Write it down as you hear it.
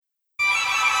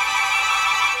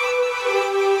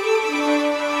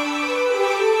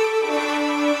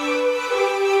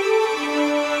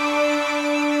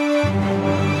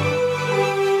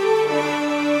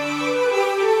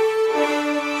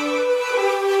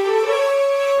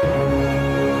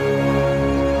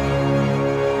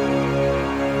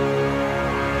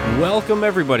Welcome,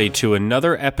 everybody, to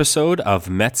another episode of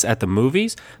Mets at the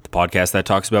Movies, the podcast that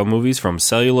talks about movies from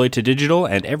celluloid to digital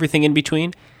and everything in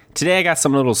between. Today, I got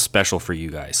something a little special for you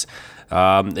guys.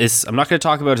 I'm not going to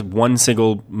talk about one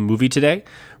single movie today.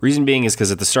 Reason being is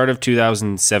because at the start of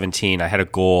 2017, I had a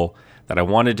goal that I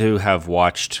wanted to have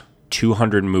watched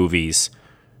 200 movies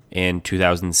in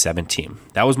 2017.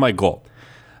 That was my goal.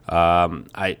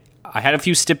 I had a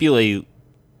few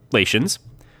stipulations.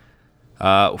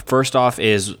 First off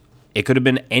is it could have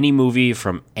been any movie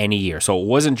from any year. So it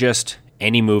wasn't just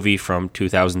any movie from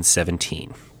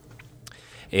 2017.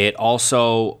 It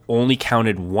also only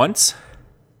counted once.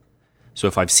 So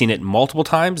if I've seen it multiple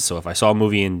times, so if I saw a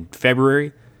movie in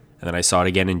February and then I saw it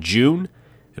again in June,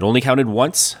 it only counted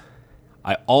once.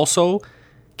 I also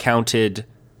counted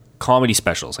comedy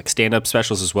specials, like stand-up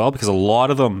specials as well, because a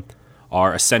lot of them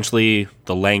are essentially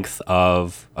the length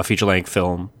of a feature-length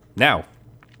film now.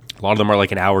 A lot of them are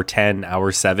like an hour 10,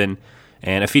 hour 7,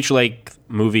 and a feature-length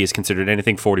movie is considered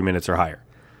anything 40 minutes or higher.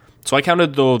 So I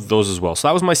counted those as well. So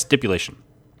that was my stipulation.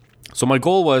 So my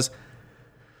goal was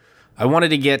I wanted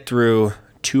to get through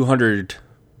 200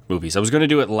 movies. I was going to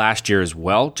do it last year as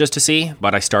well, just to see,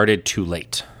 but I started too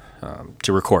late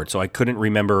to record, so I couldn't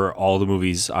remember all the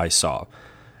movies I saw.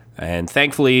 And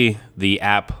thankfully, the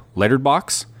app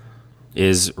Letterboxd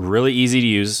is really easy to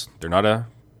use. They're not an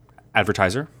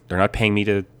advertiser. They're not paying me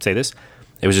to say this.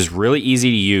 It was just really easy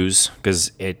to use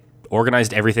because it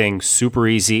organized everything super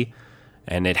easy,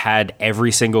 and it had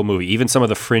every single movie, even some of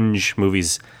the fringe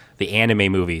movies, the anime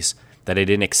movies that I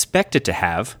didn't expect it to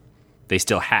have, they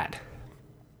still had.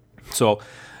 So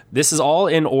this is all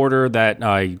in order that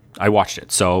I watched it.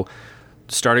 So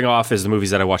starting off is the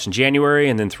movies that I watched in January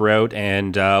and then throughout,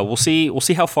 and we'll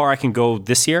see how far I can go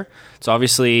this year. So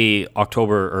obviously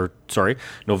November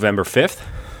 5th.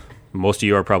 Most of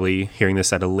you are probably hearing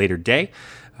this at a later day.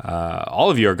 All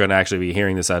of you are going to actually be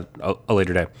hearing this at a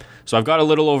later day. So I've got a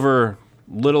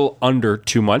little under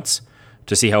 2 months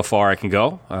to see how far I can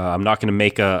go. I'm not going to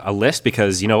make a list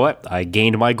because you know what? I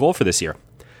gained my goal for this year.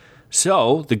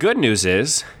 So the good news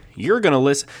is you're going to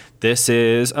list. This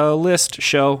is a list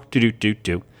show.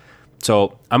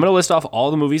 So I'm going to list off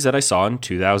all the movies that I saw in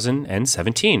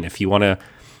 2017. If you want to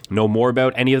know more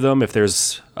about any of them, if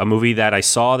there's a movie that I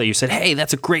saw that you said, hey,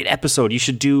 that's a great episode, you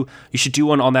should do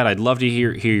one on that, I'd love to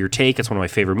hear your take. It's one of my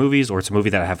favorite movies, or it's a movie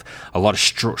that I have a lot of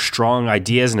strong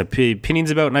ideas and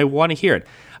opinions about and I want to hear it,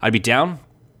 I'd be down.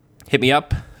 Hit me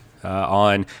up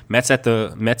on Mets at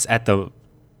the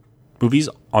Movies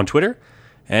on Twitter,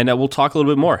 and we'll talk a little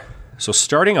bit more. So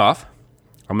starting off,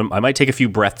 I might take a few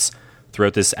breaths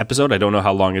throughout this episode. I don't know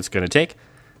how long it's going to take,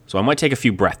 so I might take a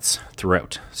few breaths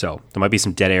throughout. So there might be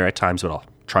some dead air at times, but I'll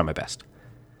try my best.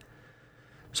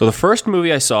 So the first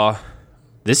movie I saw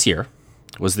this year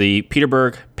was the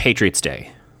Peterberg Patriots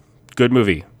Day. Good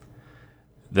movie.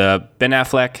 The Ben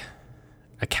Affleck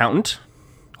Accountant,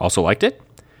 also liked it.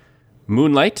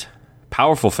 Moonlight,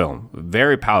 powerful film,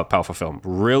 very powerful film.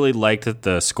 Really liked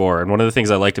the score, and one of the things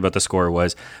I liked about the score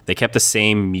was they kept the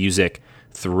same music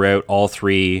throughout all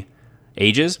three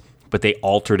ages, but they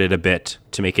altered it a bit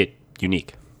to make it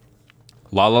unique.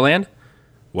 La La Land,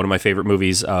 one of my favorite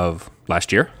movies of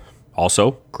last year.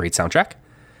 Also, great soundtrack.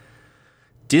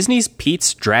 Disney's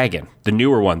Pete's Dragon, the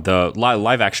newer one, the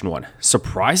live action one.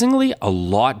 Surprisingly, a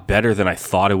lot better than I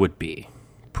thought it would be.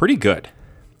 Pretty good.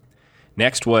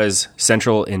 Next was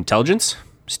Central Intelligence,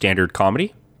 standard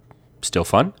comedy, still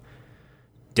fun.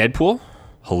 Deadpool,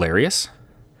 hilarious.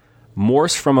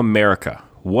 Morse from America,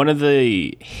 one of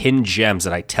the hidden gems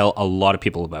that I tell a lot of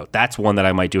people about. That's one that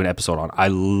I might do an episode on. I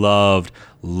loved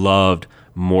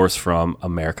Morse from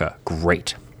America.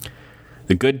 Great.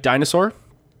 The Good Dinosaur,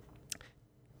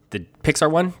 the Pixar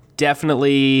one,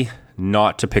 definitely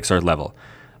not to Pixar level.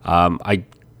 I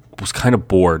was kind of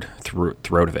bored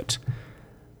throughout of it.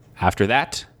 After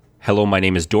that, Hello, My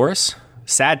Name is Doris.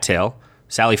 Sad tale.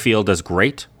 Sally Field does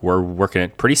great. We're working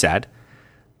it pretty sad,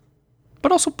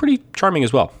 but also pretty charming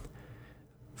as well.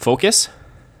 Focus.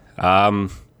 It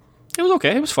was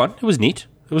okay. It was fun. It was neat.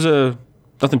 It was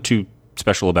nothing too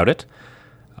special about it.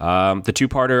 The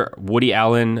two-parter Woody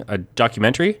Allen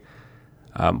documentary.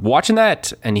 Watching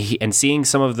that and seeing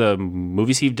some of the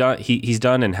movies he's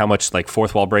done and how much like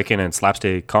fourth wall breaking and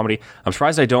slapstick comedy, I'm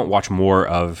surprised I don't watch more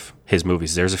of his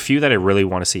movies. There's a few that I really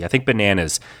want to see. I think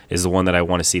Bananas is the one that I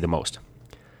want to see the most.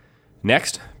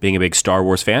 Next, being a big Star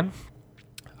Wars fan,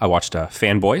 I watched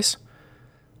Fanboys.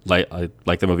 I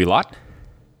like the movie a lot.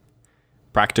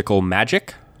 Practical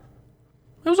Magic.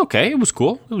 It was okay. It was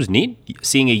cool. It was neat.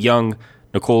 Seeing a young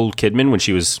Nicole Kidman when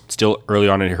she was still early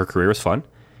on in her career was fun.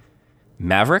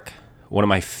 Maverick, one of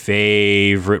my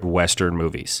favorite Western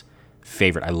movies.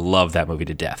 favorite. I love that movie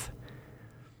to death.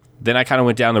 Then I kind of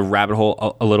went down the rabbit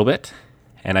hole a little bit,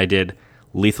 and I did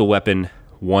Lethal Weapon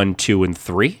 1, 2, and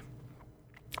 3.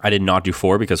 I did not do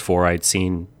 4 because 4 I'd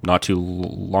seen not too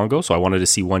long ago, so I wanted to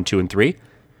see 1, 2, and 3.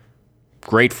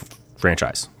 Great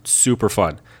franchise. Super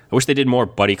fun. I wish they did more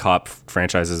buddy cop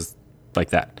franchises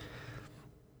like that.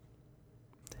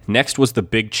 Next was The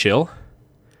Big Chill.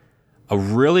 A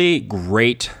really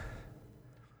great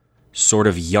sort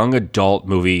of young adult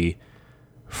movie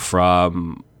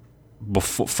from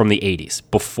the 80s,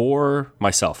 before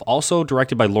myself. Also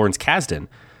directed by Lawrence Kasdan,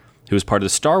 who was part of the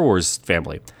Star Wars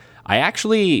family. I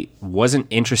actually wasn't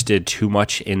interested too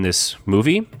much in this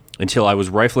movie until I was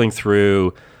rifling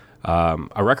through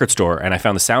a record store and I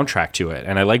found the soundtrack to it.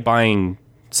 And I like buying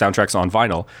soundtracks on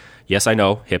vinyl. Yes, I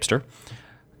know, hipster.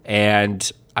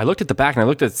 And I looked at the back and I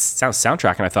looked at the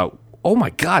soundtrack and I thought, oh my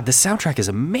God, this soundtrack is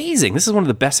amazing. This is one of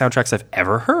the best soundtracks I've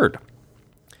ever heard.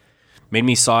 Made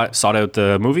me sought out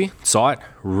the movie, saw it,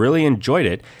 really enjoyed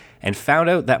it, and found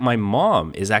out that my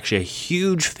mom is actually a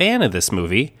huge fan of this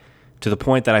movie, to the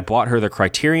point that I bought her the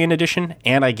Criterion edition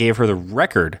and I gave her the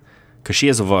record, because she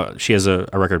has a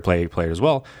record player as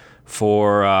well,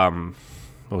 for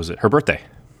her birthday.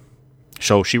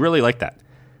 So she really liked that.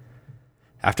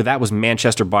 After that was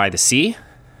Manchester by the Sea.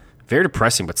 Very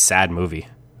depressing but sad movie,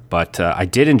 but I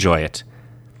did enjoy it.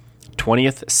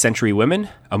 20th Century Women,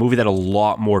 a movie that a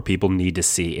lot more people need to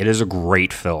see. It is a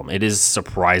great film. It is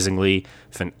surprisingly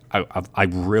I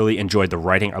really enjoyed the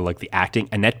writing. I like the acting.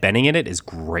 Annette Bening in it is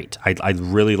great. I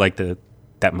really like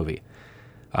that movie.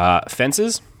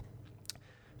 Fences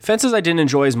I didn't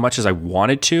enjoy as much as I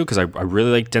wanted to, because I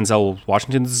really like Denzel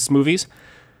Washington's movies.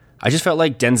 I just felt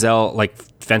like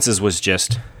Fences was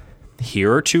just,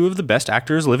 here are two of the best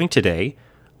actors living today.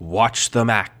 Watch them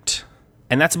act.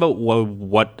 And that's about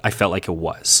what I felt like it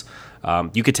was.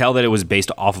 You could tell that it was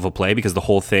based off of a play, because the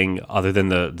whole thing, other than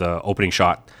the opening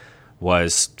shot,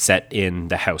 was set in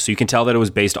the house. So you can tell that it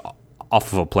was based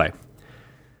off of a play.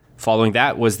 Following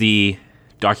that was the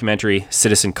documentary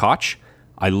Citizen Koch.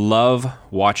 I love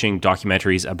watching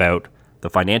documentaries about the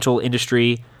financial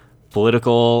industry,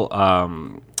 political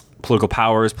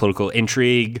powers, political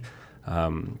intrigue,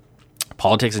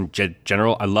 politics in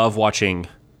general. I love watching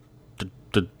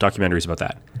the documentaries about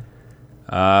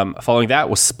that. Following that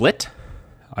was Split.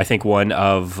 I think one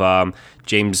of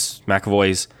James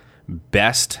McAvoy's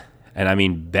best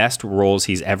roles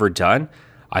he's ever done.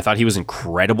 I thought he was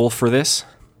incredible for this.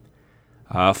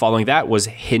 Following that was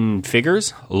Hidden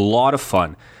Figures. A lot of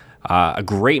fun. A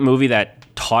great movie that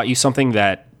taught you something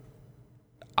that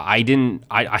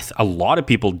a lot of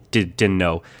people didn't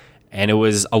know. And it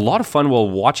was a lot of fun while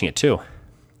watching it too.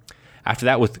 After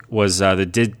that was the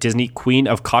Disney Queen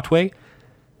of Katwe,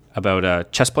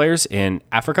 about chess players in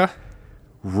Africa.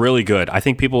 Really good. I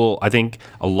think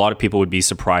a lot of people would be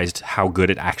surprised how good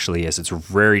it actually is. It's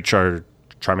very charming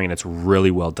and it's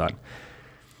really well done.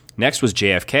 Next was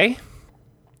JFK.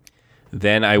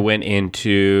 Then I went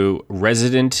into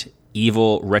Resident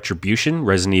Evil Retribution.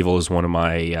 Resident Evil is one of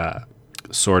my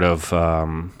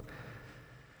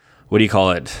what do you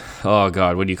call it? Oh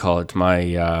God, what do you call it?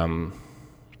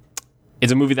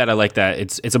 It's a movie that I like. That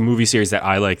it's a movie series that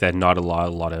I like that not a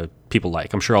lot of people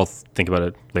like. I'm sure I'll think about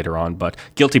it later on, but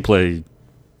guilty pleasure.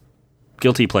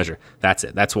 That's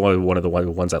it. That's one of the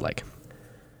ones I like.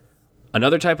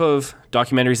 Another type of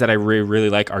documentaries that I really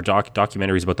like are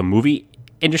documentaries about the movie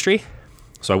industry.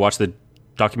 So I watched the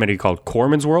documentary called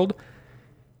Corman's World.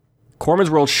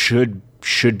 Corman's World should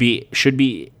be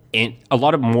in, a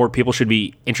lot of more people should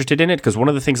be interested in it, because one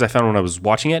of the things I found when I was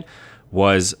watching it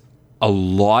was a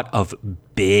lot of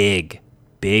big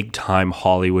time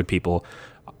Hollywood people,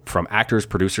 from actors,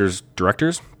 producers,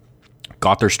 directors,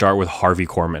 got their start with Harvey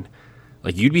Korman.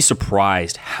 Like, you'd be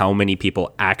surprised how many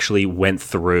people actually went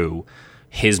through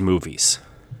his movies.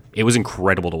 It was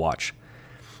incredible to watch.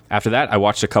 After that, I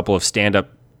watched a couple of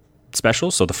stand-up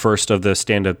specials. So the first of the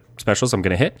stand-up specials I'm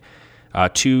going to hit.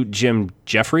 2 Jim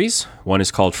Jeffries. One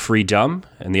is called Free Dumb,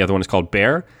 and the other one is called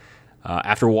Bear.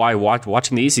 After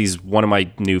watching these, he's one of my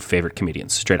new favorite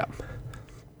comedians, straight up.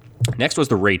 Next was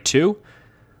The Raid 2.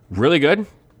 Really good.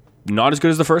 Not as good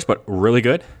as the first, but really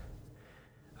good.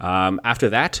 After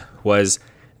that was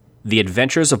The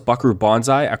Adventures of Buckaroo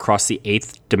Banzai Across the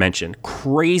Eighth Dimension.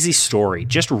 Crazy story.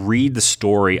 Just read the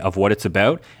story of what it's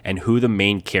about and who the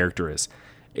main character is.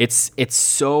 It's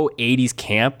so 80s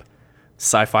camp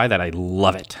sci-fi that I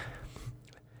love it.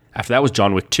 After that was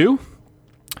John Wick 2.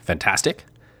 Fantastic.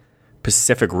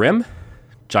 Pacific Rim.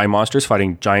 Giant monsters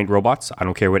fighting giant robots. I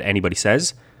don't care what anybody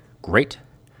says. Great.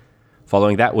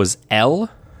 Following that was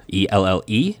Elle.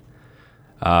 E-L-L-E.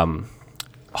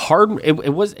 hard.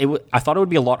 I thought it would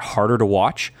be a lot harder to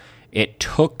watch.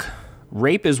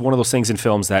 Rape is one of those things in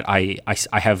films that I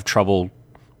have trouble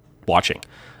watching.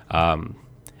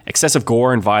 Excessive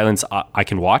gore and violence I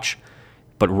can watch,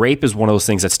 but rape is one of those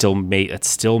things that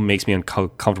still makes me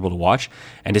uncomfortable to watch.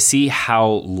 And to see how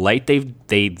light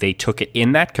they took it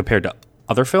in that compared to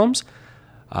other films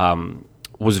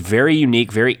was very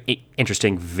unique, very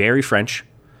interesting, very French.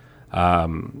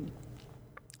 And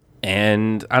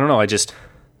I don't know,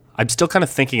 I'm still kind of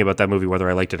thinking about that movie, whether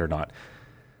I liked it or not.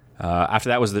 After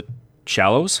that was The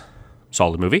Shallows,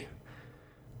 solid movie.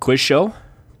 Quiz Show,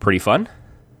 pretty fun,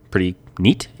 pretty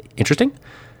neat, interesting.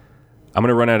 I'm going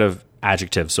to run out of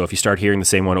adjectives, so if you start hearing the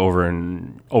same one over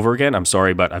and over again, I'm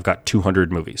sorry, but I've got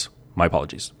 200 movies. My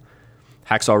apologies.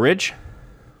 Hacksaw Ridge,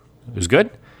 it was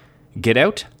good. Get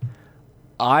Out,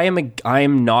 I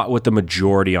am not with the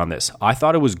majority on this. I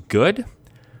thought it was good.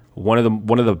 One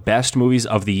of the best movies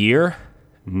of the year,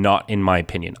 not in my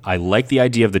opinion. I like the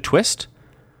idea of the twist,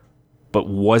 but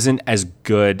wasn't as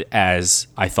good as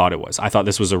I thought it was. I thought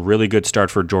this was a really good start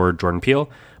for Jordan Peele,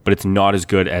 but it's not as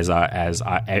good as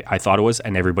I thought it was,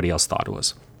 and everybody else thought it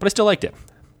was. But I still liked it.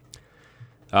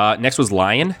 Next was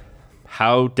Lion.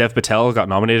 How Dev Patel got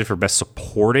nominated for Best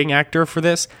Supporting Actor for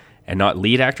this, and not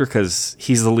lead actor, because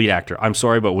he's the lead actor. I'm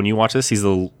sorry, but when you watch this, he's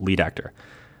the lead actor.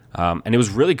 And it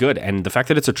was really good. And the fact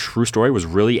that it's a true story was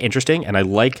really interesting. And I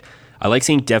like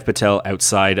seeing Dev Patel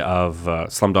outside of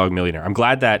Slumdog Millionaire. I'm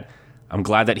glad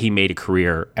that he made a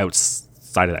career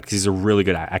outside of that, because he's a really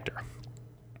good actor.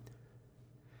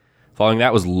 Following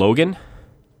that was Logan,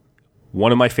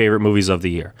 one of my favorite movies of the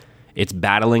year. It's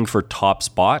battling for top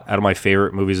spot out of my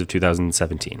favorite movies of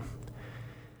 2017.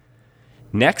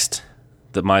 Next,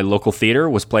 my local theater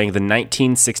was playing the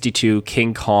 1962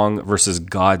 King Kong versus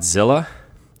Godzilla.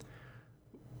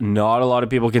 Not a lot of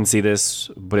people can see this,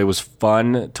 but it was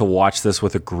fun to watch this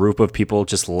with a group of people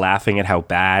just laughing at how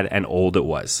bad and old it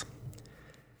was.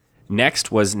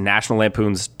 Next was National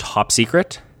Lampoon's Top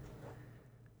Secret.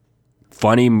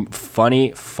 Funny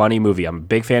movie. I'm a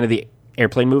big fan of the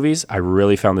airplane movies. I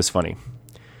really found this funny.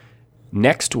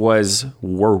 Next was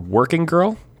We're Working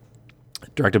Girl,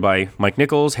 directed by Mike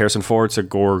Nichols, Harrison Ford,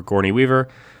 Sigourney Weaver.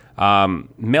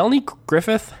 Melanie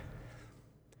Griffith,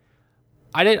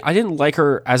 I didn't like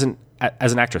her as an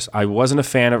actress. I wasn't a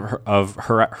fan of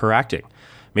her acting.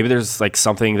 Maybe there's like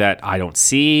something that I don't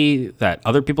see that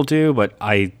other people do, but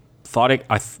I thought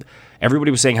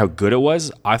everybody was saying how good it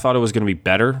was. I thought it was going to be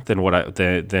better than what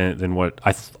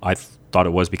I thought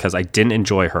it was, because I didn't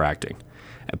enjoy her acting.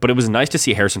 But it was nice to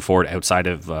see Harrison Ford outside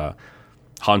of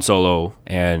Han Solo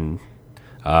and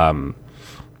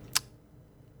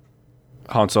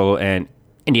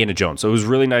Indiana Jones. So it was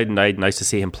really nice to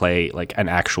see him play like an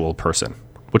actual person,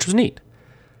 which was neat.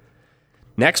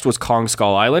 Next was Kong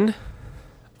Skull Island.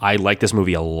 I like this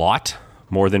movie a lot,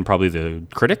 more than probably the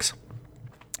critics.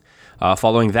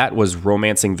 Following that was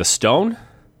Romancing the Stone.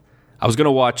 I was going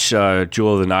to watch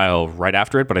Jewel of the Nile right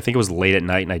after it, but I think it was late at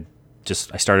night, and I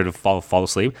started to fall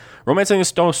asleep. Romancing the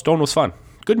Stone was fun.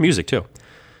 Good music, too.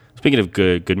 Speaking of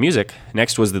good music,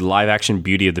 next was the live-action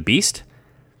Beauty of the Beast.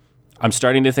 I'm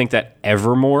starting to think that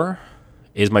Evermore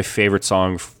is my favorite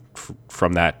song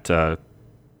from that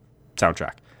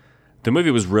soundtrack. The movie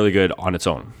was really good on its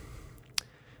own.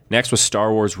 Next was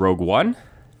Star Wars Rogue One.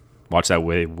 Watched that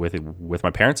with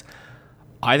my parents.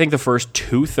 I think the first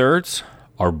 2/3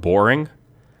 are boring.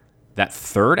 That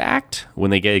third act, when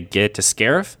they get to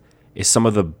Scarif, is some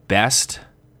of the best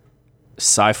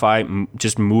sci-fi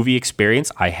just movie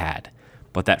experience I had.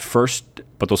 But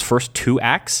those first 2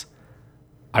 acts,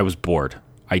 I was bored.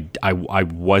 I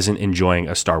wasn't enjoying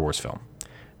a Star Wars film.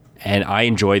 And I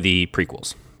enjoy the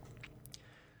prequels.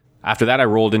 After that, I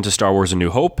rolled into Star Wars A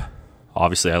New Hope.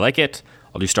 Obviously, I like it.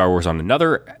 I'll do Star Wars on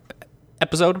another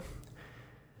episode.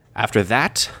 After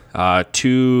that,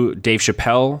 2 Dave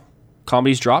Chappelle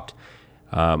comedies dropped.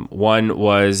 One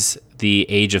was The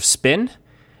Age of Spin,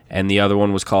 and the other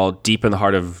one was called Deep in the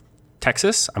Heart of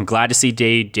Texas. I'm glad to see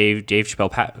Dave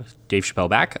Chappelle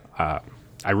back.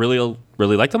 I really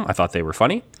liked them. I thought they were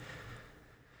funny.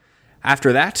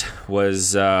 After that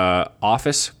was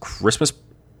Office Christmas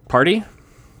Party.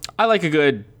 I like a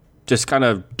good, just kind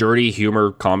of dirty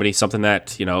humor comedy, something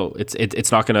that, you know,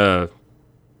 it's not going to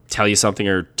tell you something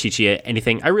or teach you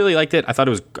anything. I really liked it. I thought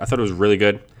it was really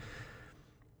good.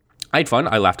 I had fun.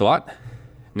 I laughed a lot.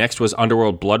 Next was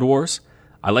Underworld Blood Wars.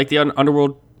 I like the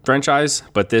Underworld franchise,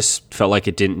 but this felt like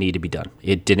it didn't need to be done.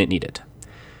 It didn't need it.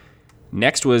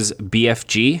 Next was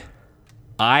BFG.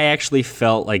 I actually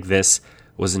felt like this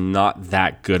was not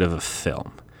that good of a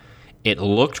film. It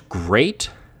looked great,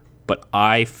 but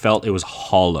I felt it was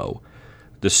hollow.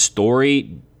 The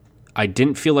story, I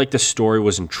didn't feel like the story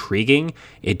was intriguing.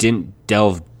 It didn't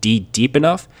delve deep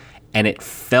enough, and it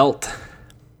felt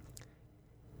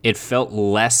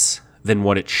less than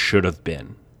what it should have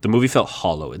been. The movie felt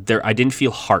hollow. I didn't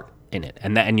feel heart in it,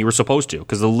 and you were supposed to,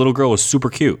 because the little girl was super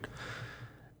cute.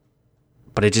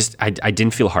 But I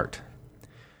didn't feel heart.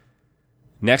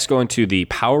 Next, going to the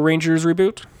Power Rangers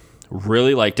reboot.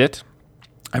 Really liked it.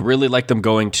 I really liked them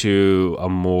going to a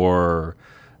more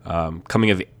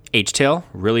coming of age tale.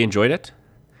 Really enjoyed it.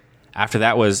 After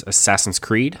that was Assassin's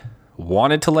Creed.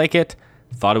 Wanted to like it.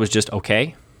 Thought it was just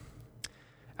okay.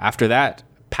 After that,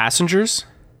 Passengers.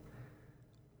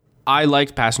 I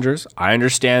liked Passengers. I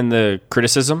understand the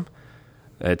criticism.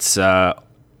 It's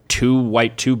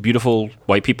two beautiful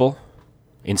white people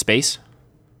in space.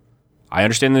 I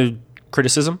understand the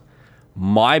criticism.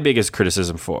 My biggest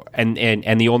criticism for and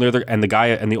the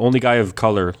only guy of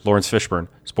color, Lawrence Fishburne,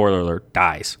 spoiler alert,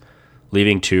 dies,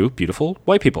 leaving two beautiful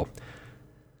white people.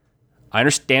 I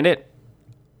understand it.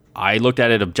 I looked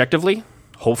at it objectively,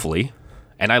 hopefully,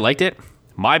 and I liked it.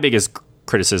 My biggest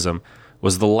criticism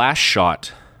was the last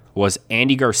shot was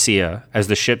Andy Garcia as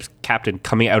the ship's captain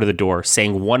coming out of the door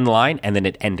saying one line and then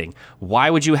it ending. Why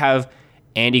would you have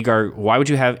Andy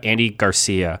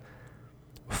Garcia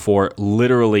for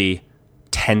literally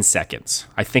 10 seconds?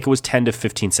 I think it was 10 to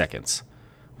 15 seconds.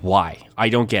 Why? I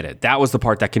don't get it. That was the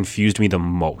part that confused me the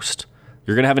most.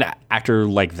 You're going to have an actor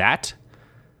like that?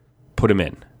 Put him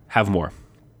in. Have more.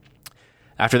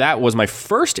 After that was my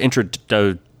first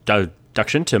introduction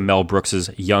to Mel Brooks's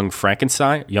Young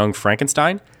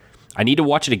Frankenstein. I need to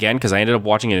watch it again because I ended up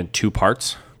watching it in two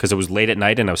parts because it was late at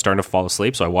night and I was starting to fall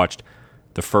asleep. So I watched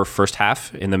the first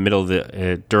half in the middle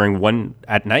of during one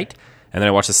at night, and then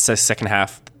I watched the second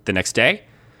half the next day.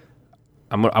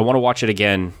 I want to watch it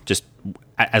again just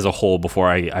as a whole before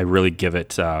I really give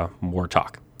it more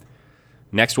talk.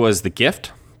 Next was The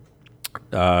Gift,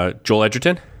 Joel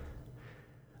Edgerton.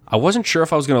 I wasn't sure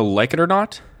if I was going to like it or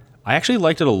not. I actually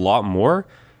liked it a lot more,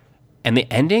 and the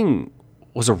ending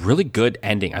was a really good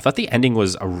ending. I thought the ending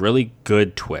was a really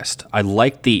good twist. I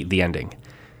liked the ending.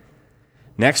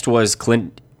 Next was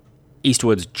Clint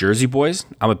Eastwood's Jersey Boys.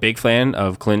 I'm a big fan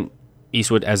of Clint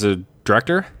Eastwood as a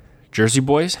director. Jersey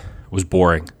Boys was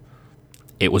boring.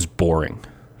 It was boring.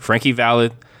 Frankie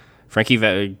Valent,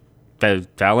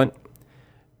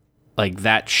 like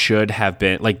that should have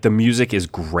been, like the music is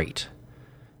great,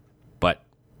 but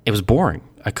it was boring.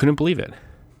 I couldn't believe it.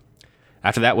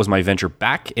 After that was my venture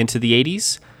back into the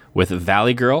 80s with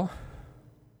Valley Girl.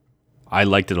 I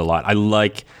liked it a lot. I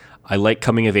like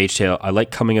coming of age tale. I like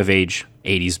coming of age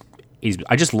 80s.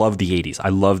 I just love the 80s. I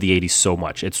love the 80s so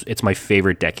much. It's my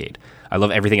favorite decade. I love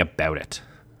everything about it.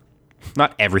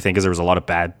 Not everything, because there was a lot of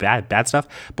bad stuff.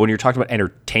 But when you're talking about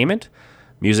entertainment,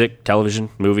 music, television,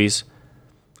 movies,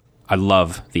 I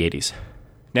love the 80s.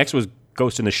 Next was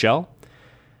Ghost in the Shell.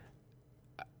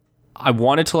 I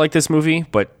wanted to like this movie,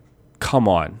 but come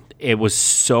on. It was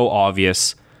so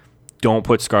obvious. Don't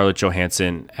put Scarlett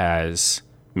Johansson as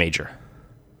Major.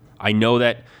 I know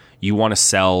that you want to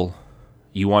sell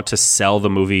the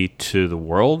movie to the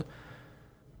world,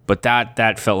 but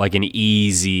that felt like an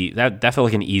easy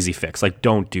fix. Like,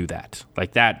 don't do that.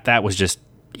 Like that was just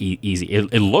easy.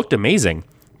 It looked amazing,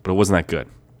 but it wasn't that good.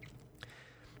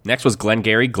 Next was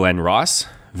Glengarry Glen Ross.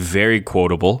 Very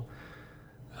quotable.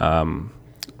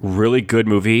 Really good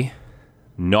movie.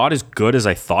 Not as good as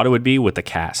I thought it would be with the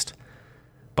cast,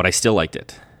 but I still liked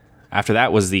it. After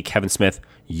that was the Kevin Smith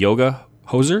Yoga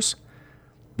Hosers.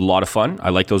 A lot of fun. I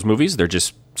like those movies. They're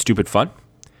just stupid fun.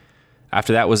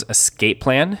 After that was Escape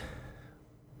Plan.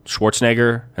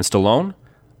 Schwarzenegger and Stallone.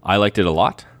 I liked it a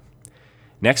lot.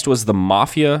 Next was the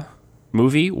Mafia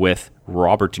movie with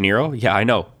Robert De Niro. Yeah, I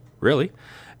know. Really.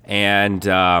 And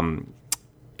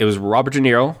it was Robert De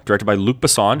Niro, directed by Luc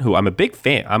Besson, who I'm a big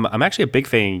fan. I'm actually a big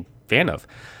fan of.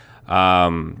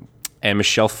 And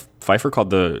Michelle Pfeiffer, called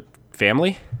The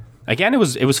Family. Again, it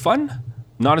was fun.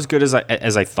 Not as good as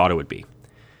I thought it would be.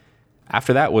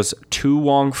 After that was Tu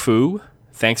Wong Fu,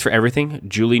 Thanks for Everything,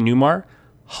 Julie Newmar.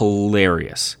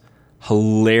 Hilarious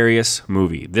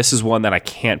movie. This is one that I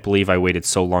can't believe I waited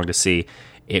so long to see.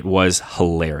 It was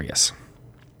hilarious.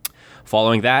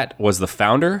 Following that was The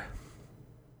Founder.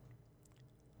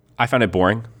 I found it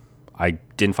boring. I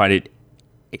didn't find it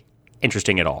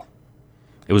interesting at all.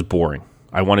 It was boring.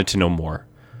 I wanted to know more.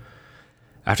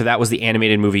 After that was the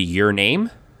animated movie Your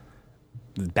Name,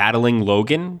 battling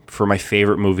Logan for my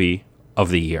favorite movie of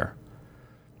the year.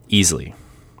 Easily.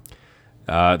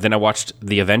 Then I watched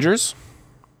The Avengers.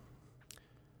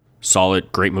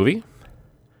 Solid, great movie.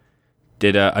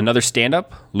 Did another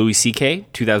stand-up, Louis C.K.,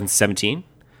 2017.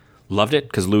 Loved it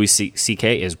because Louis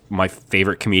C.K. is my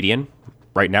favorite comedian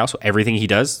right now. So everything he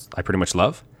does, I pretty much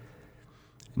love.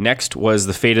 Next was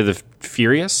The Fate of the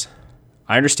Furious.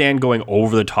 I understand going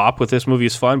over the top with this movie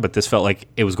is fun, but this felt like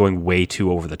it was going way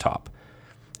too over the top.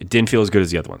 It didn't feel as good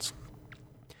as the other ones.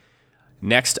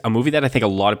 Next, a movie that I think a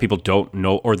lot of people don't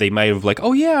know, or they might have like,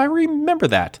 oh yeah, I remember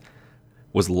that,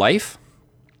 was Life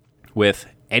with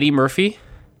Eddie Murphy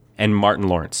and Martin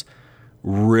Lawrence.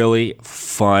 Really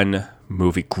fun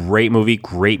movie, great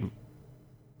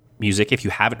music. If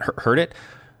you haven't heard it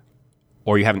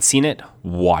or you haven't seen it,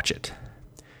 watch it.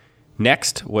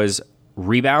 Next was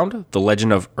Rebound, The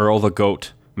Legend of Earl the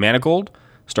Goat Manigault,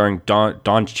 starring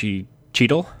Don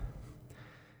Cheadle.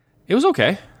 It was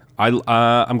okay.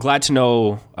 I'm glad to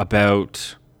know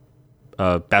about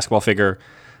a basketball figure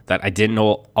that I didn't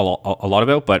know a lot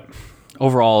about, but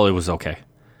overall it was okay.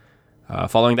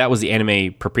 Following that was the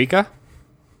anime Paprika.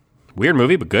 Weird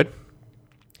movie, but good.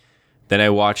 Then I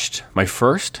watched my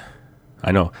first,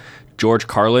 George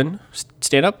Carlin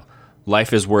stand-up,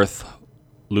 Life is Worth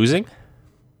Losing.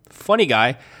 Funny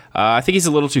guy. I think he's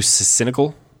a little too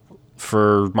cynical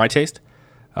for my taste,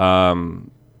 but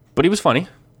he was funny.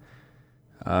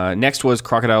 Next was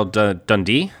Crocodile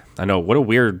Dundee. I know, what a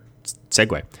weird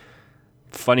segue.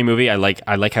 Funny movie. I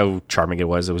like how charming it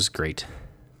was. It was great.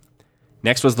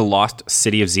 Next was The Lost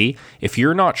City of Z. If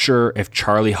you're not sure if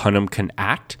Charlie Hunnam can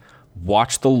act,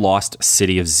 watch The Lost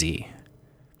City of Z.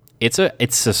 It's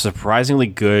a surprisingly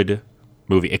good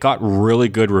movie. It got really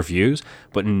good reviews,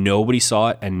 but nobody saw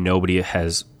it and nobody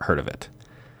has heard of it.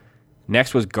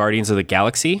 Next was Guardians of the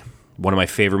Galaxy, one of my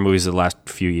favorite movies of the last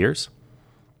few years.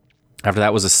 After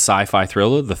that was a sci-fi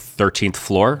thriller, The 13th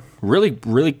Floor. Really,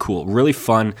 really cool, really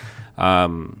fun. A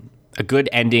good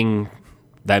ending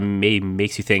that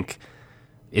makes you think,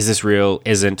 is this real?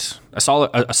 Isn't. A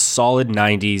solid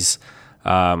 90s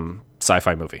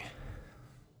sci-fi movie.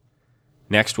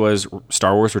 Next was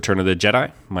Star Wars Return of the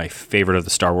Jedi, my favorite of the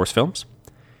Star Wars films.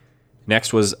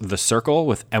 Next was The Circle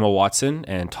with Emma Watson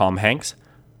and Tom Hanks.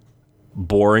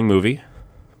 Boring movie.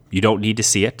 You don't need to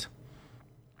see it.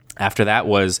 After that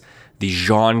was the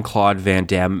Jean-Claude Van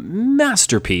Damme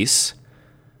masterpiece,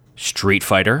 Street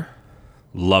Fighter.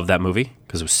 Love that movie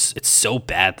because it's so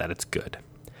bad that it's good.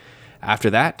 After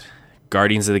that,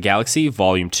 Guardians of the Galaxy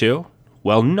Volume 2.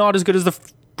 Well, not as good as the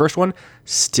first one,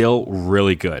 still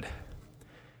really good.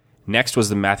 Next was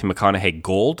the Matthew McConaughey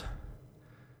Gold.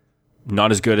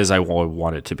 Not as good as I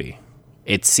wanted it to be.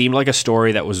 It seemed like a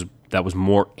story that was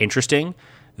more interesting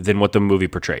than what the movie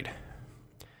portrayed.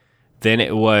 Then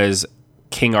it was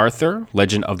King Arthur,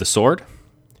 Legend of the Sword.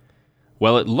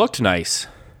 Well, it looked nice.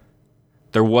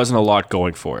 There wasn't a lot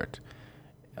going for it.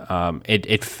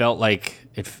 It felt like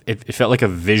a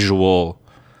visual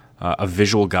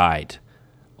guide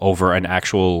over an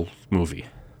actual movie.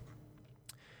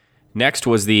 Next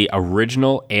was the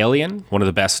original Alien, one of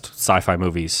the best sci-fi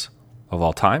movies of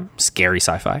all time, scary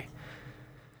sci-fi.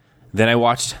 Then I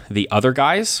watched The Other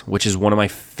Guys, which is one of my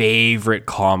favorite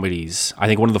comedies. I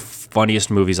think one of the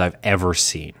funniest movies I've ever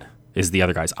seen is The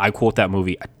Other Guys. I quote that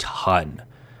movie a ton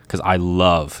because I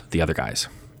love The Other Guys.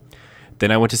 Then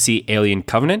I went to see Alien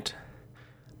Covenant.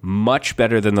 Much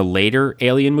better than the later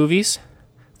Alien movies.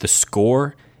 The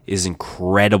score is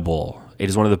incredible. It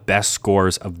is one of the best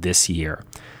scores of this year.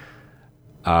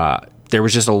 There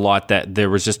was just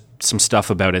some stuff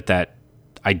about it that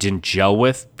I didn't gel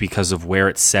with because of where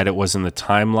it said it was in the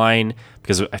timeline.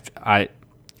 Because it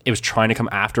was trying to come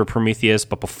after Prometheus,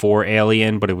 but before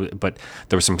Alien. But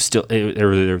there was some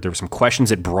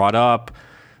questions it brought up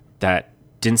that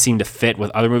didn't seem to fit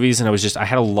with other movies, and I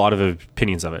had a lot of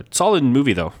opinions of it. Solid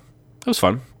movie though. It was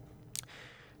fun.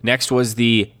 Next was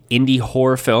the indie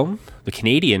horror film, the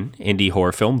Canadian indie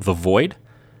horror film, The Void.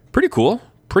 Pretty cool,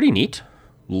 pretty neat.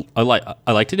 I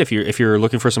liked it. If you're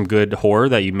looking for some good horror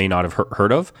that you may not have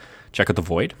heard of, check out The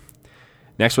Void.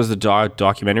 Next was the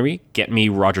documentary Get Me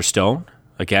Roger Stone.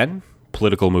 Again,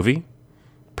 political movie,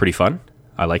 pretty fun.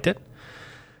 I liked it.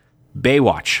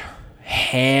 Baywatch,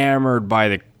 hammered by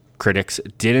the critics,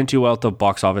 didn't do well at the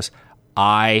box office.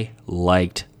 I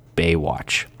liked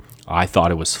Baywatch. I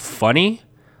thought it was funny.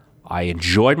 I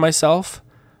enjoyed myself.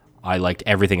 I liked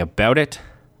everything about it.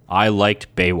 I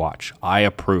liked Baywatch. I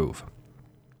approve.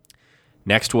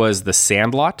 Next was The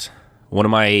Sandlot, one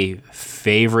of my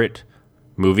favorite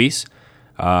movies.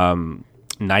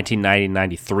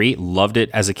 1993, loved it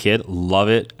as a kid, love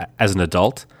it as an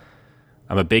adult.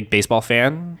 I'm a big baseball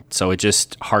fan, so it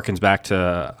just harkens back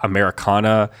to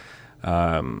Americana.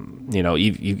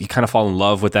 You kind of fall in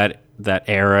love with that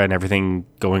era and everything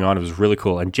going on. It was really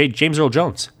cool. And James Earl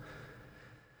Jones.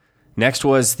 Next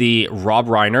was the Rob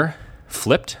Reiner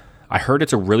Flipped. I heard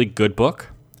it's a really good book,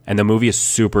 and the movie is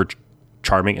super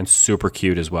charming and super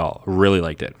cute as well. Really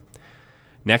liked it.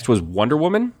 Next was Wonder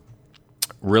Woman.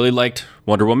 Really liked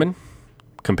Wonder Woman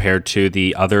compared to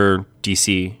the other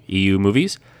DC EU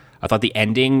movies. I thought the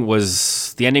ending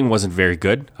wasn't very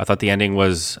good. I thought the ending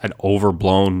was an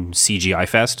overblown CGI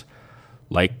fest,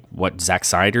 like what Zack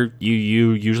Snyder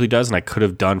usually does, and I could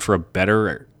have done for a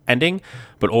better ending.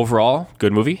 But overall,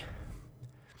 good movie.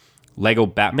 Lego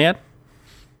Batman,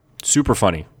 super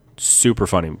funny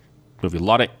movie. A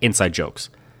lot of inside jokes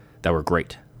that were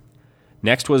great.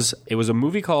 Next was a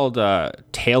movie called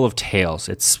Tale of Tales.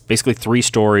 It's basically 3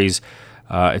 stories.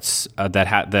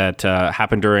 That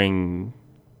happened during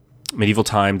medieval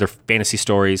time. They're fantasy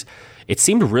stories. It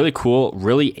seemed really cool,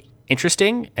 really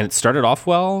interesting, and it started off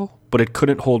well, but it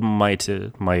couldn't hold my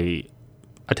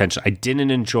attention. I didn't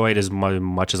enjoy it as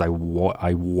much as I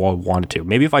wanted to.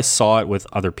 Maybe if I saw it with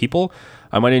other people,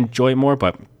 I might enjoy it more,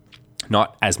 but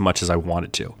not as much as I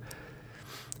wanted to.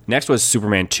 Next was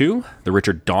Superman 2, the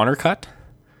Richard Donner cut.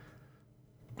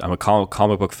 I'm a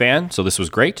comic book fan, so this was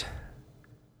great.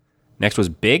 Next was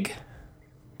Big,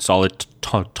 solid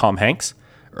Tom Hanks,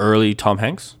 early Tom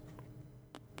Hanks,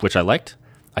 which I liked.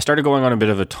 I started going on a bit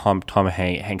of a Tom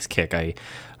Hanks kick.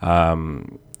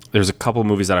 There's a couple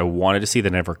movies that I wanted to see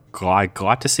that I never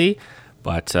got to see,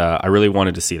 but I really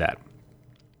wanted to see that.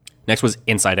 Next was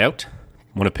Inside Out,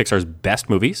 one of Pixar's best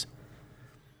movies.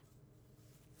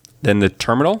 Then The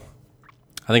Terminal,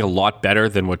 I think a lot better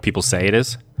than what people say it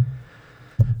is.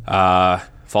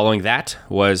 Following that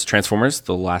was Transformers: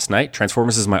 The Last Knight.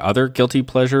 Transformers is my other guilty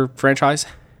pleasure franchise,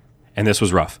 and this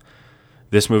was rough.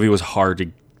 This movie was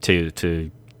hard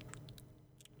to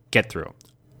get through.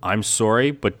 I'm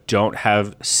sorry, but don't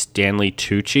have Stanley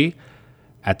Tucci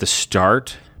at the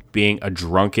start being a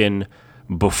drunken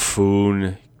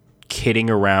buffoon, kidding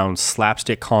around,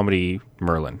 slapstick comedy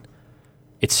Merlin.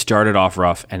 It started off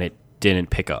rough, and it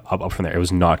didn't pick up from there. It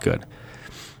was not good.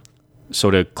 So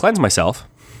to cleanse myself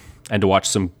and to watch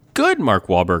some good Mark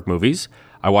Wahlberg movies,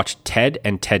 I watched Ted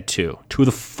and Ted 2, 2 of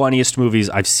the funniest movies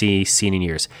I've seen in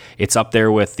years. It's up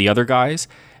there with The Other Guys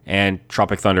and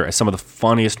Tropic Thunder as some of the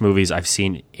funniest movies I've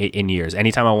seen in years.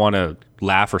 Anytime I want to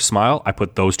laugh or smile, I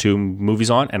put those 2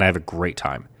 movies on, and I have a great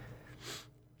time.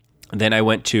 Then I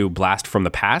went to Blast from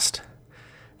the Past.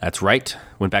 That's right.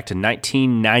 Went back to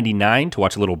 1999 to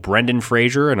watch a little Brendan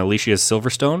Fraser and Alicia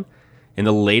Silverstone in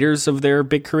the laters of their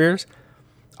big careers.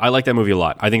 I like that movie a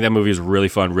lot. I think that movie is really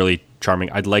fun, really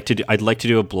charming. I'd like to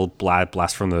do a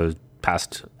Blast from the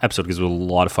Past episode because it was a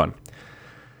lot of fun.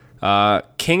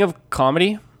 King of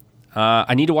Comedy.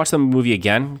 I need to watch the movie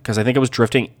again because I think I was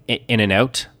drifting in and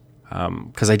out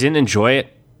because I didn't enjoy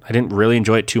it. I didn't really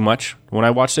enjoy it too much when I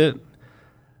watched it.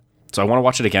 So I want to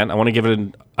watch it again. I want to give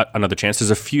it another chance.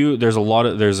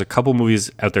 There's a couple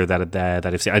movies out there that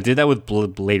I've seen. I did that with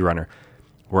Blade Runner,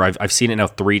 where I've seen it now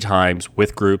 3 times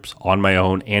with groups, on my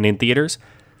own, and in theaters,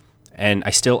 and I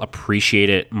still appreciate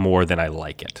it more than I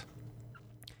like it.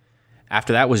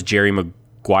 After that was Jerry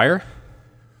Maguire.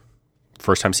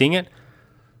 First time seeing it.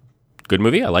 Good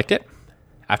movie. I liked it.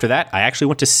 After that, I actually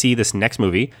went to see this next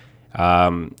movie,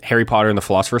 Harry Potter and the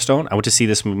Philosopher's Stone. I went to see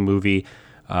this movie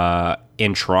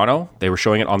in Toronto. They were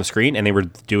showing it on the screen, and they were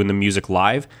doing the music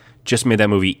live. Just made that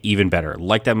movie even better.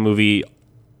 Liked that movie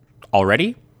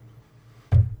already.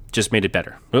 Just made it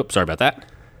better. Oops, sorry about that.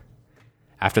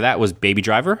 After that was Baby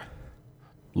Driver.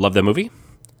 Love that movie.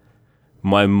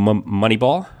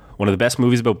 Moneyball, one of the best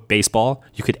movies about baseball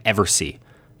you could ever see.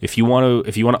 If you want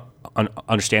to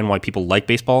understand why people like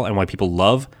baseball and why people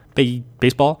love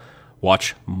baseball,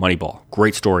 watch Moneyball.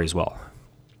 Great story as well.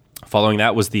 Following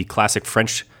that was the classic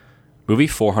French movie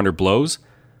 400 Blows.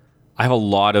 I have a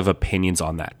lot of opinions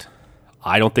on that.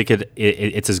 I don't think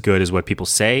it's as good as what people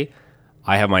say.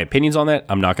 I have my opinions on that.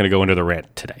 I'm not going to go into the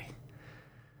rant today.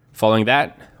 Following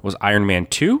that was Iron Man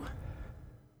 2.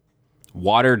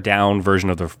 Watered down version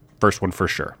of the first one for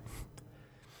sure.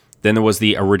 Then there was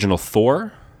the original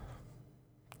Thor.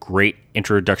 Great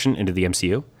introduction into the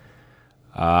MCU.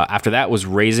 After that was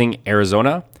Raising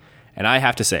Arizona. And I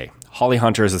have to say, Holly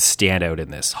Hunter is a standout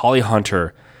in this. Holly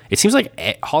Hunter, it seems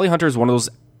like Holly Hunter is one of those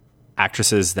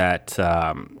actresses that is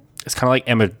kind of like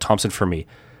Emma Thompson for me,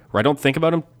 where I don't think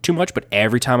about them too much, but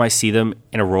every time I see them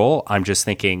in a role, I'm just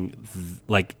thinking,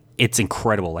 like, it's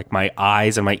incredible. Like, my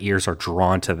eyes and my ears are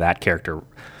drawn to that character.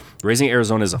 Raising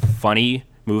Arizona is a funny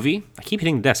movie. I keep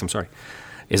hitting the desk, I'm sorry.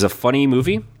 Is a funny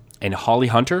movie, and Holly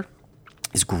Hunter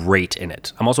is great in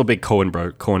it. I'm also a big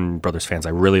Coen Brothers fans.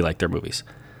 I really like their movies.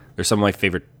 They're some of my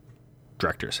favorite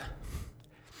directors.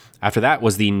 After that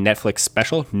was the Netflix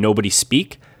special, Nobody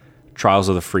Speak, Trials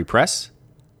of the Free Press.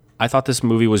 I thought this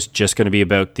movie was just going to be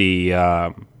about the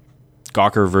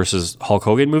Gawker versus Hulk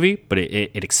Hogan movie, but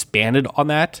it expanded on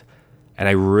that, and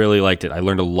I really liked it. I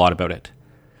learned a lot about it.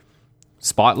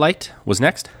 Spotlight was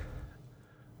next.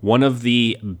 One of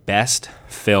the best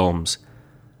films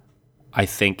I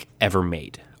think ever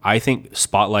made. I think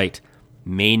Spotlight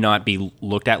may not be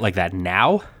looked at like that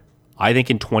now. I think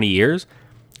in 20 years,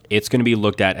 it's going to be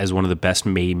looked at as one of the best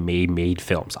made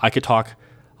films. I could talk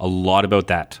a lot about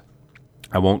that.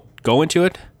 I won't go into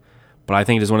it, but I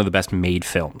think it is one of the best made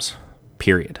films,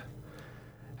 period.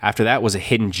 After that was a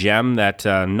hidden gem that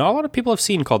not a lot of people have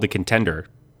seen called The Contender.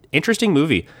 Interesting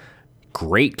movie.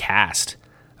 Great cast.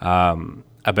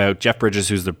 About Jeff Bridges,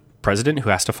 who's the president,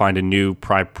 who has to find a new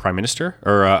prime minister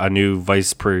or a new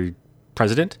vice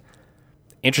president.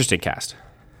 Interesting cast,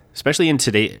 especially in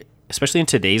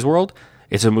today's world.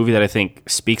 It's a movie that I think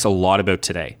speaks a lot about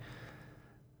today.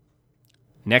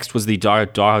 Next was the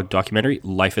documentary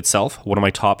Life Itself, one of my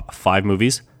top 5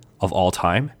 movies of all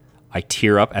time. I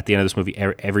tear up at the end of this movie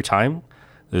every time.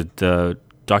 The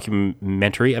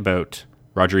documentary about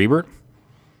Roger Ebert.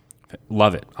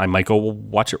 Love it. I might go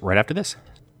watch it right after this.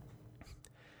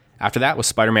 After that was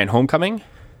Spider-Man Homecoming.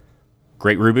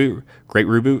 Great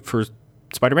reboot for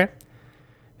Spider-Man.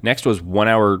 Next was 1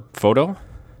 Hour Photo.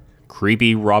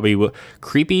 Creepy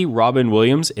Robin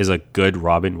Williams is a good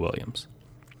Robin Williams.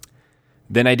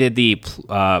 Then I did the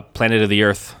Planet of the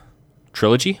Earth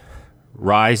trilogy.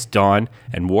 Rise, Dawn,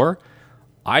 and War.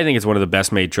 I think it's one of the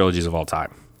best made trilogies of all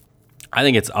time. I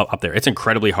think it's up there. It's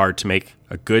incredibly hard to make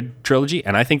a good trilogy,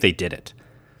 and I think they did it.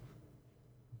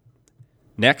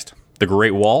 Next, The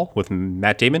Great Wall with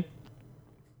Matt Damon.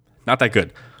 Not that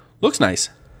good. Looks nice.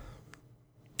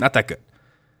 Not that good.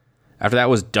 After that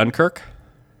was Dunkirk.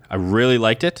 I really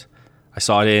liked it. I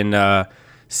saw it in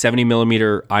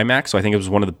 70mm IMAX, so I think it was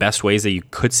one of the best ways that you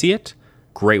could see it.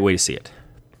 Great way to see it.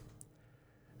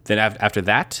 Then after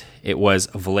that, it was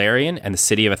Valerian and the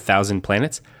City of a Thousand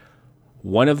Planets.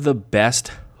 One of the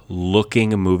best looking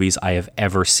movies I have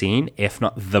ever seen, if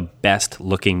not the best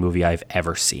looking movie I've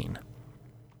ever seen.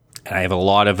 And I have a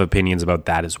lot of opinions about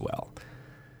that as well.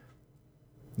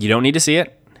 You don't need to see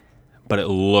it, but it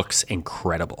looks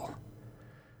incredible.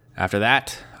 After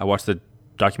that, I watched the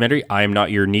documentary, I Am Not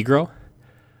Your Negro.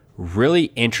 Really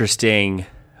interesting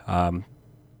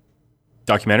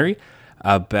documentary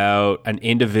about an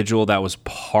individual that was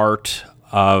part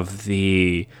of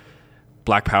the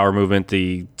Black Power movement,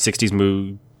 the 60s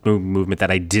movement that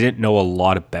I didn't know a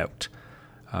lot about.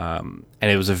 And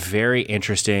it was a very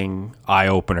interesting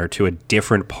eye-opener to a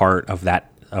different part of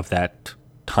that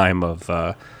time of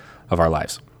our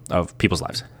lives, of people's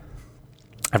lives.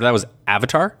 After that was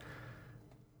Avatar.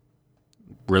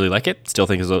 Really like it. Still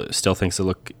thinks it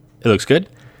looks good.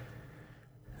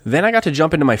 Then I got to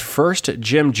jump into my first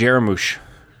Jim Jarmusch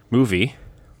movie,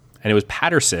 and it was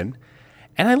Patterson,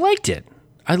 and I liked it.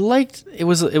 It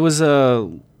was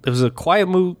a quiet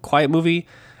movie.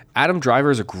 Adam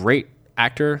Driver is a great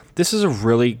actor. This is a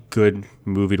really good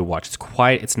movie to watch. It's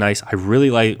quiet. It's nice. I really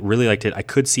liked it. I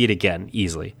could see it again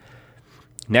easily.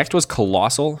 Next was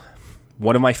Colossal,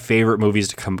 one of my favorite movies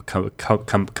to come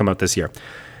out this year.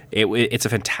 It's a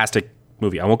fantastic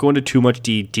movie. I won't go into too much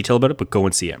detail about it, but go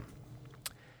and see it.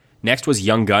 Next was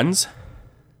Young Guns.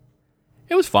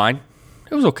 It was fine.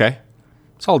 It was okay.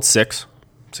 Solid 6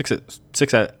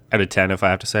 out of 10, if I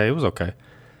have to say. It was okay.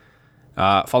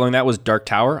 Following that was Dark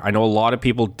Tower. I know a lot of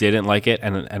people didn't like it,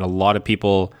 and a lot of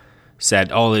people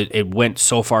said, "Oh, it went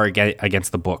so far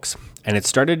against the books." And it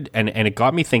started, and it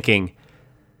got me thinking.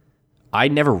 I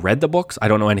never read the books. I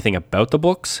don't know anything about the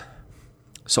books,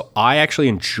 so I actually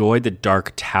enjoyed the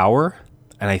Dark Tower.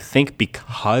 And I think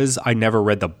because I never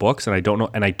read the books, and I don't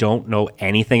know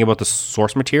anything about the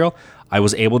source material, I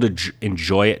was able to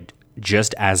enjoy it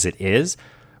just as it is,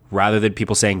 rather than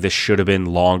people saying this should have been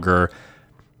longer.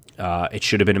 It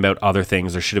should have been about other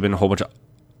things. There should have been a whole bunch of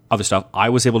other stuff. I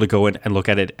was able to go in and look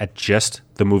at it at just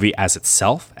the movie as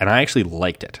itself, and I actually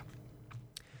liked it.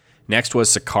 Next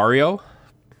was Sicario.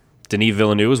 Denis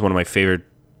Villeneuve is one of my favorite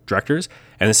directors,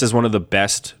 and this is one of the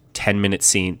best 12-minute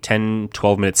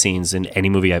scenes in any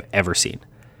movie I've ever seen.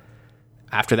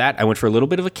 After that, I went for a little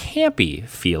bit of a campy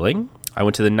feeling. I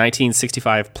went to the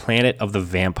 1965 Planet of the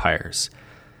Vampires.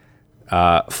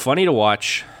 Funny to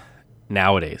watch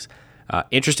nowadays.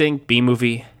 Interesting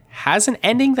B-movie. Has an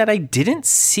ending that I didn't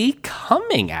see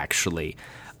coming, actually.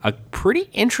 A pretty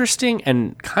interesting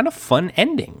and kind of fun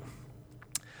ending.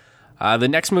 The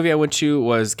next movie I went to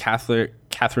was Catherine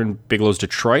Bigelow's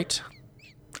Detroit.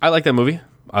 I like that movie.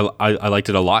 I liked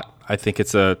it a lot. I think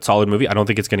it's a solid movie. I don't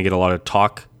think it's going to get a lot of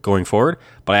talk going forward,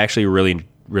 but I actually really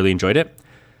enjoyed it.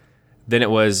 Then it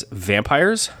was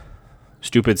Vampires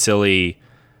stupid, silly,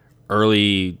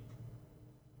 late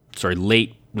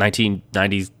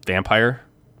 1990s vampire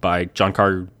by John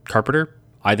Carpenter.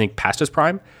 I think past his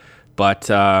prime, but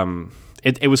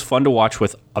it was fun to watch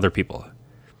with other people.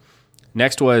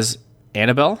 Next was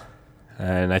Annabelle,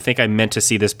 and I think I meant to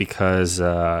see this because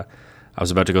I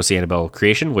was about to go see Annabelle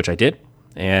Creation, which I did,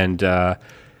 and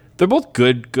they're both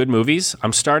good movies.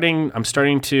 I'm starting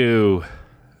to.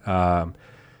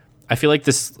 I feel like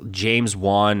this James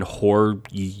Wan horror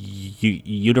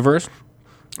universe.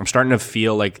 I'm starting to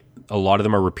feel like a lot of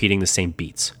them are repeating the same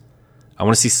beats. I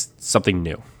want to see something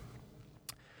new.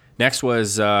 Next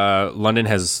was London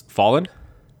Has Fallen.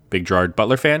 Big Gerard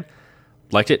Butler fan.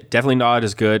 Liked it. Definitely not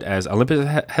as good as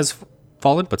Olympus Has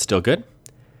Fallen, but still good.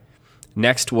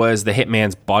 Next was The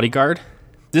Hitman's Bodyguard.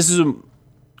 This is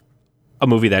a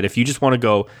movie that if you just want to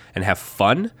go and have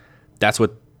fun, that's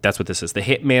what this is. The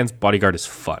Hitman's Bodyguard is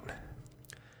fun.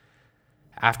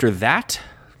 After that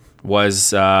was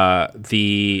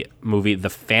the movie The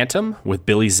Phantom with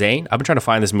Billy Zane. I've been trying to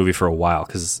find this movie for a while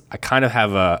because I kind of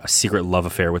have a secret love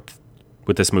affair with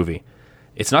this movie.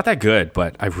 It's not that good,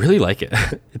 but I really like it.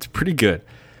 It's pretty good.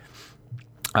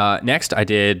 Next, I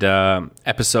did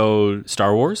episode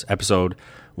Star Wars, episode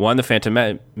 1, The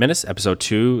Phantom Menace, episode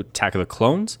 2, Attack of the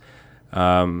Clones,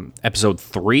 episode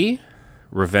 3,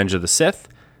 Revenge of the Sith.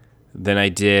 Then I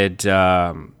did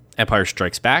Empire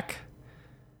Strikes Back.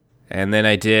 And then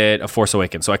I did A Force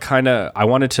Awakens. So I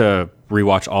wanted to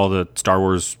rewatch all the Star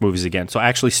Wars movies again. So I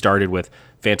actually started with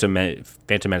Phantom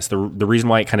Menace. The reason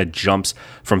why it kind of jumps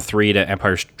from 3 to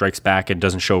Empire Strikes Back and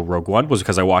doesn't show Rogue One was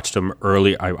because I watched them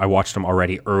early. I watched them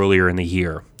already earlier in the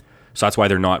year. So that's why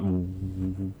they're not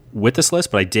with this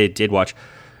list. But I did watch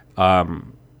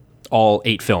all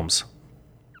 8 films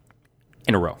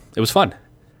in a row. It was fun.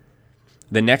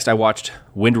 Then next I watched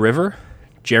Wind River,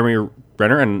 Jeremy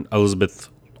Renner and Elizabeth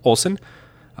Olsen.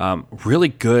 Really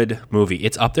good movie.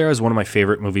 It's up there as one of my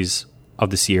favorite movies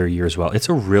of this year as well. It's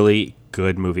a really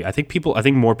good movie. I think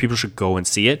more people should go and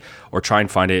see it or try and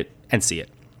find it and see it.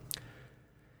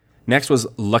 Next was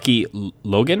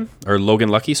Logan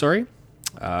Lucky, sorry.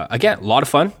 Again, a lot of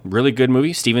fun. Really good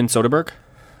movie. Steven Soderbergh,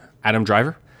 Adam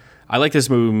Driver. I like this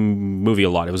movie a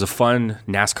lot. It was a fun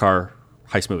NASCAR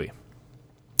heist movie.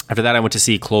 After that, I went to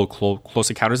see Close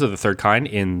Encounters of the Third Kind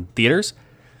in theaters.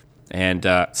 And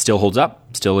still holds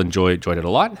up. Still enjoyed it a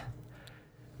lot.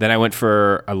 Then I went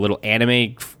for a little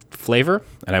anime flavor,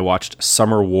 and I watched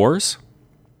Summer Wars.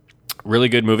 Really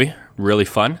good movie. Really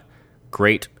fun.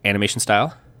 Great animation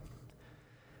style.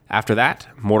 After that,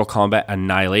 Mortal Kombat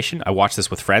Annihilation. I watched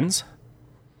this with friends,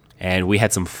 and we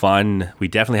had some fun. We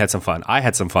definitely had some fun. I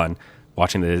had some fun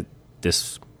watching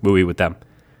this movie with them.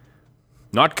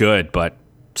 Not good, but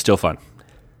still fun.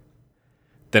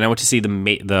 Then I went to see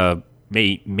the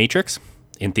Matrix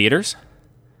in theaters.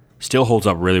 Still holds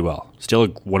up really well. Still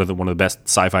one of the best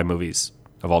sci-fi movies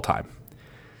of all time.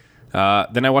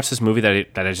 Then I watched this movie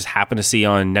that I just happened to see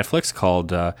on Netflix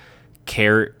called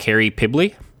Carrie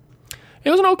Pibley. It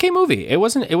was an okay movie. It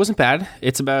wasn't bad.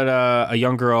 It's about a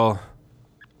young girl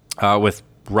with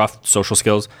rough social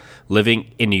skills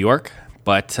living in New York,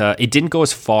 but it didn't go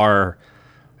as far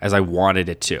as I wanted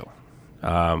it to.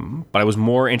 But I was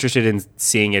more interested in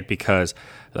seeing it because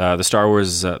the Star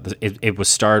Wars, it was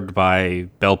starred by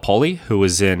Belle Powley, who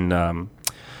was in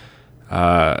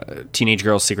Teenage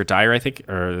Girl's Secret Diary, I think,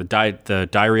 or the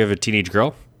Diary of a Teenage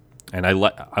Girl. And I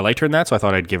liked her in that, so I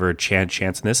thought I'd give her a chance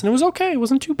in this, and it was okay. It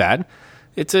wasn't too bad.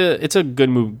 It's a good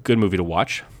movie to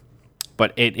watch,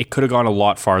 but it could have gone a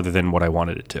lot farther than what I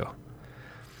wanted it to.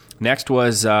 Next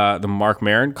was the Marc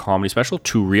Maron comedy special,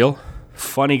 Too Real.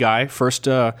 Funny guy. First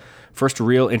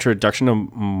real introduction to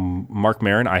Marc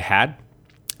Maron I had.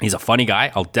 He's a funny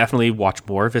guy. I'll definitely watch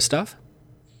more of his stuff.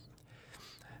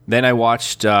 Then I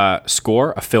watched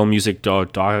Score, a film music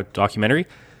documentary.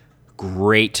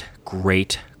 Great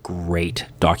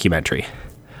documentary.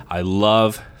 I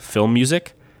love film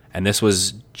music, and this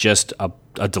was just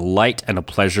a delight and a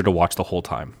pleasure to watch the whole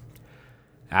time.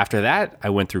 After that, I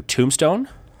went through Tombstone.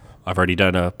 I've already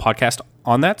done a podcast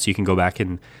on that, so you can go back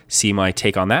and see my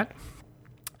take on that.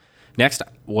 Next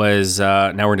was,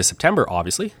 now we're into September,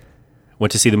 obviously.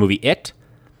 Went to see the movie It.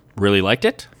 Really liked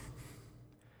it.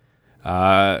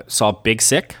 Saw Big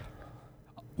Sick.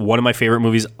 One of my favorite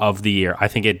movies of the year. I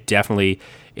think it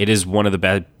is one of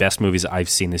the best movies I've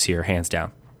seen this year, hands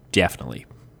down. Definitely.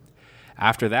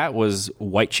 After that was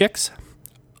White Chicks.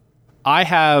 I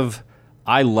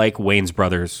like Wayans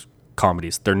Brothers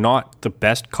comedies. They're not the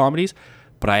best comedies,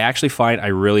 but I actually find I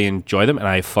really enjoy them and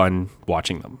I have fun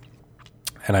watching them.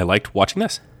 And I liked watching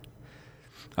this.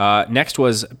 Next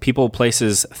was People,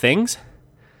 Places, Things.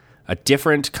 A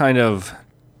different kind of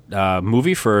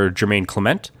movie for Jermaine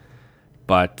Clement,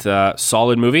 but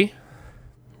solid movie.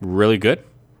 Really good.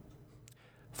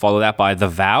 Follow that by The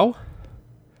Vow.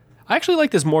 I actually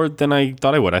like this more than I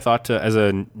thought I would. I thought as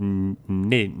a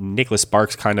Nicholas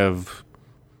Sparks kind of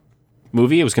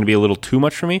movie, it was going to be a little too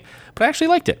much for me, but I actually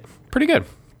liked it. Pretty good.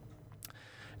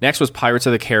 Next was Pirates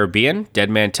of the Caribbean, Dead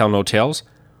Man Tell No Tales.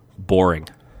 Boring.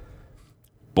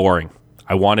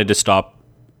 I wanted to stop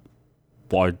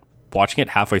watching it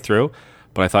halfway through,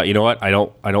 but I thought, you know what? I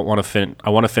don't want to I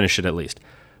want to finish it at least.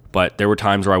 But there were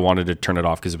times where I wanted to turn it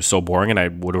off because it was so boring, and I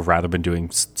would have rather been doing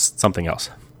something else.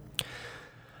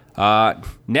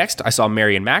 Next, I saw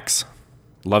Mary and Max.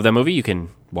 Love that movie. You can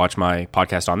watch my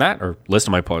podcast on that or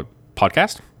listen to my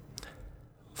podcast.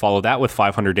 Follow that with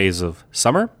 500 Days of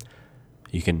Summer.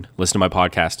 You can listen to my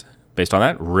podcast based on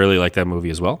that. Really like that movie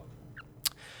as well.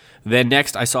 Then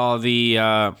next, I saw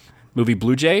the movie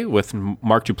Blue Jay with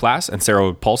Mark Duplass and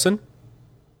Sarah Paulson.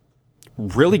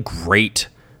 Really great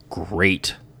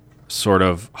sort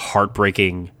of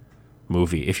heartbreaking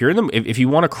movie. If you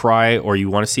want to cry or you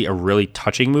want to see a really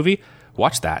touching movie,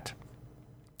 watch that.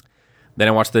 Then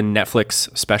I watched the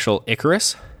Netflix special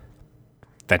Icarus.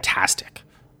 Fantastic.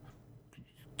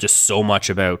 Just so much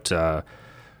about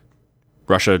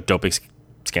Russia doping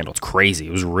scandal. It's crazy.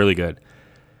 It was really good.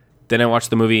 Then I watched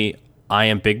the movie I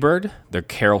Am Big Bird, the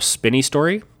Carol Spinney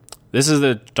story. This is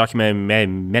the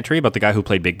documentary about the guy who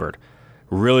played Big Bird.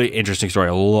 Really interesting story.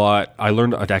 I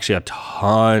learned actually a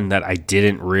ton that I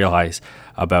didn't realize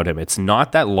about him. It's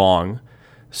not that long,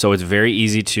 so it's very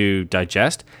easy to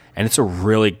digest, and it's a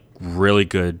really, really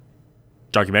good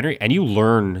documentary, and you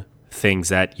learn things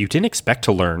that you didn't expect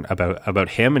to learn about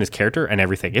him and his character and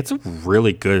everything. It's a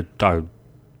really good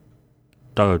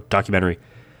documentary.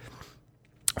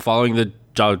 Following the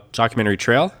documentary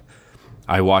trail,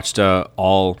 I watched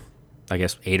all, I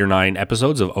guess, 8 or 9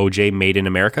 episodes of OJ Made in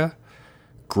America.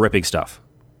 Gripping stuff.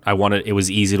 It was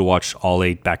easy to watch all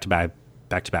 8 back to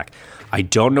back. I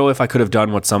don't know if I could have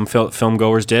done what some film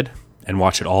goers did and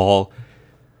watch it all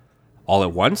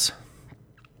at once,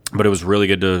 but it was really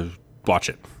good to watch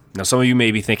it. Now, some of you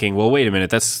may be thinking, well, wait a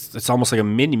minute, it's almost like a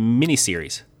mini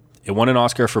series. It won an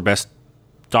Oscar for Best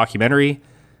Documentary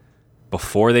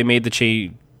before they made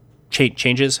the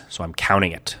changes, so I'm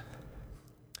counting it.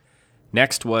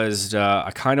 Next was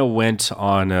I kind of went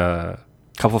on a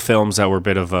couple films that were a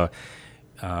bit of a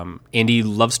indie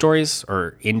love stories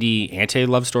or indie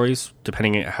anti-love stories,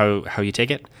 depending on how you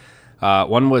take it.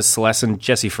 One was Celeste and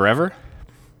Jesse Forever.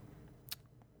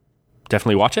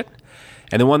 Definitely watch it.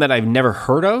 And the one that I've never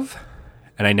heard of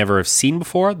and I never have seen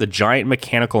before, The Giant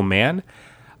Mechanical Man.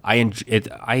 I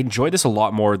enjoyed this a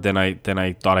lot more than I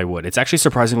thought I would. It's actually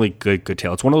surprisingly good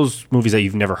tale. It's one of those movies that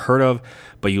you've never heard of,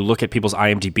 but you look at people's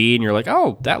IMDb and you're like,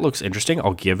 oh, that looks interesting.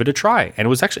 I'll give it a try. And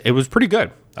it was pretty good.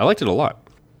 I liked it a lot.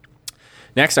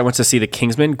 Next, I went to see The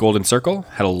Kingsman: Golden Circle.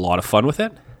 Had a lot of fun with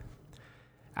it.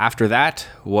 After that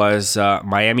was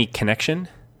Miami Connection,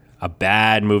 a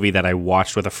bad movie that I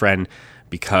watched with a friend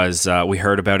because we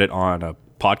heard about it on a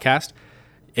podcast.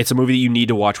 It's a movie that you need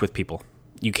to watch with people.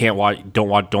 You can't don't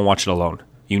watch it alone.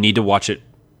 You need to watch it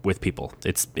with people.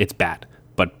 It's bad,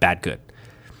 but bad good.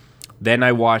 Then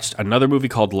I watched another movie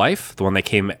called Life, the one that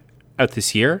came out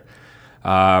this year.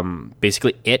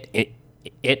 Basically, it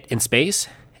in space,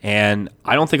 and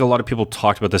I don't think a lot of people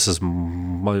talked about this as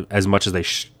much as they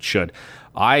should.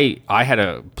 I had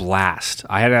a blast.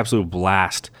 I had an absolute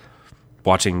blast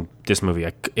watching this movie.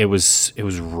 It was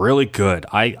really good.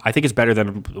 I think it's better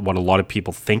than what a lot of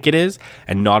people think it is,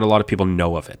 and not a lot of people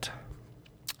know of it.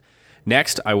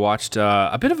 Next, I watched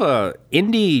a bit of a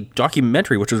indie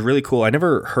documentary, which was really cool. I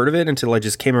never heard of it until I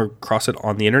just came across it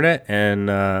on the internet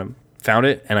and found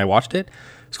it, and I watched it.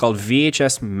 It's called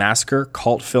VHS Massacre: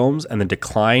 Cult Films and the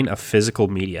Decline of Physical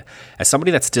Media. As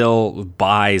somebody that still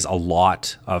buys a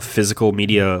lot of physical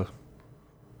media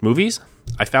movies,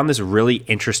 I found this really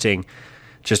interesting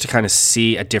just to kind of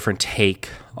see a different take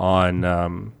on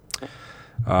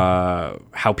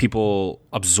how people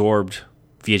absorbed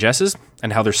VHSs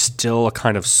and how there's still a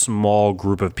kind of small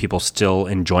group of people still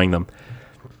enjoying them.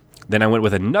 Then I went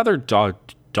with another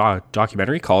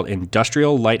documentary called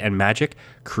Industrial Light and Magic: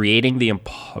 Creating the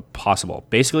Impossible.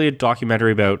 Basically a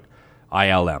documentary about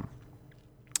ILM.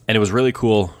 And it was really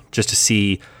cool just to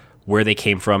see where they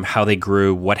came from, how they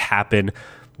grew, what happened,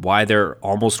 why they're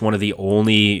almost one of the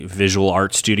only visual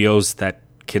art studios that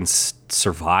can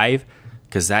survive,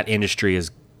 because that industry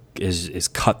is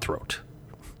cutthroat.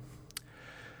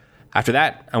 After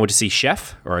that, I went to see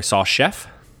I saw Chef,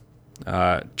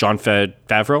 Jon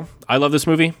Favreau. I love this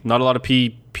movie. Not a lot of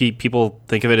people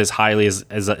think of it as highly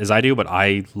as I do, but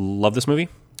I love this movie.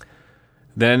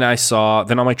 Then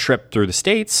on my trip through the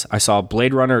States, I saw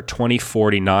Blade Runner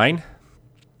 2049.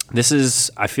 This is,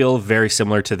 I feel, very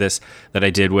similar to this that I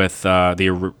did with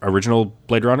the original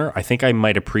Blade Runner. I think I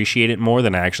might appreciate it more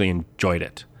than I actually enjoyed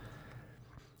it.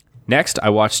 Next, I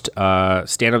watched a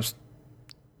stand-up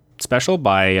special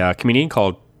by a comedian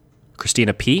called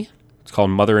Christina P. It's called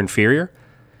Mother Inferior.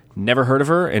 Never heard of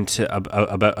her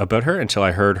about her until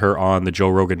I heard her on the Joe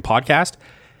Rogan podcast.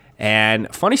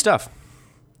 And funny stuff.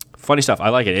 I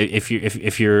like it. If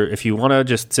you want to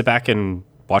just sit back and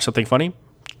watch something funny,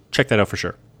 check that out for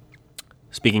sure.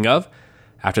 Speaking of,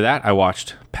 after that, I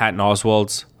watched Patton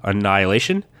Oswalt's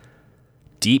Annihilation.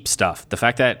 Deep stuff. The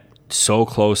fact that so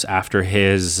close after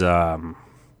his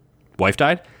wife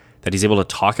died, that he's able to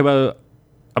talk about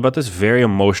this very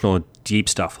emotional, deep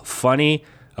stuff. Funny,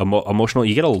 emotional.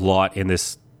 You get a lot in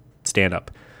this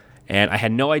stand-up. And I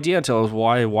had no idea until I was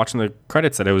watching the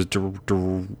credits that it was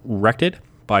directed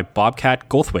by Bobcat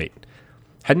Goldthwait.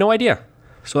 Had no idea.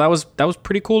 So that was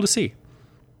pretty cool to see.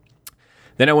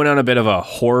 Then I went on a bit of a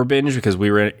horror binge because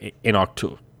we were in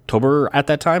October at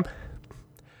that time.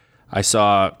 I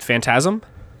saw Phantasm,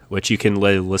 which you can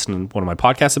listen to one of my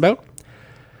podcasts about.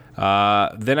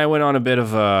 Then I went on a bit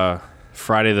of a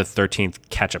Friday the 13th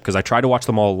catch-up because I tried to watch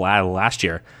them all last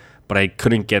year, but I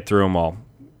couldn't get through them all.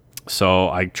 So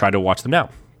I tried to watch them now.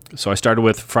 So I started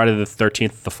with Friday the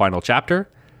 13th, the final chapter.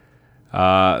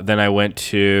 Then I went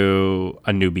to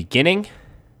A New Beginning.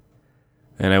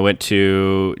 Then I went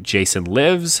to Jason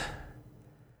Lives.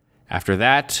 After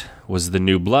that was The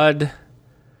New Blood.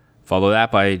 Follow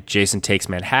that by Jason Takes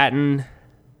Manhattan.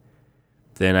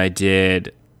 Then I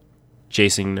did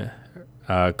Jason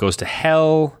Goes to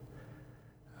Hell.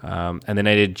 And then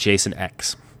I did Jason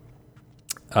X.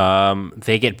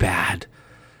 They get bad.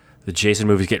 The Jason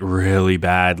movies get really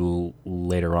bad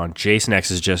later on. Jason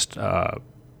X is just a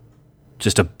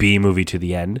B movie to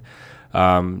the end.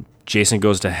 Jason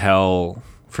Goes to Hell,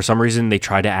 for some reason, they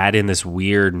try to add in this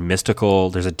weird mystical,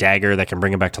 there's a dagger that can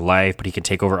bring him back to life, but he can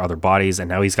take over other bodies, and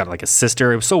now he's got like a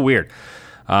sister. It was so weird.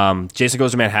 Jason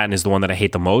Goes to Manhattan is the one that I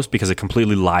hate the most because it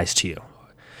completely lies to you.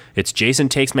 It's Jason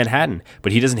Takes Manhattan,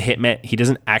 but he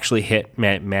doesn't actually hit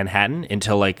Manhattan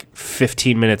until like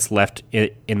 15 minutes left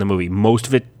in the movie. Most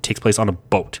of it takes place on a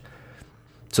boat.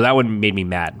 So that one made me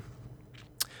mad.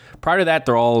 Prior to that,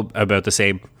 they're all about the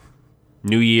same.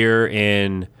 New Year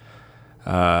in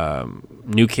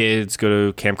new kids go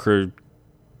to Camp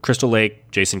Crystal Lake.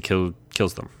 Jason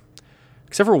kills them.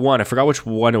 Except for one, I forgot which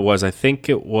one it was. I think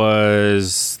it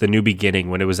was The New Beginning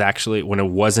when it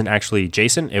wasn't actually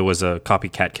Jason. It was a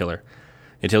copycat killer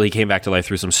until he came back to life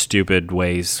through some stupid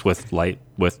ways with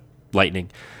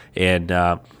lightning,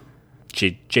 and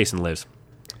Jason Lives.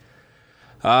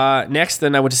 Next,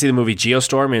 then I went to see the movie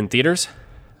Geostorm in theaters.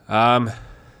 It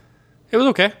was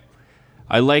okay.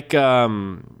 I like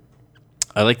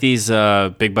these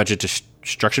big budget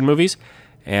destruction movies,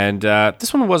 and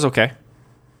this one was okay.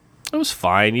 It was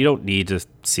fine. You don't need to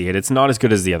see it. It's not as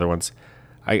good as the other ones.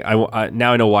 I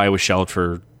now I know why it was shelved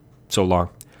for so long.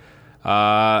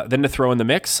 Then to throw in the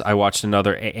mix, I watched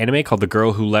another anime called The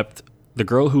Girl Who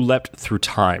Leapt Through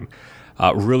Time.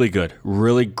 Really good,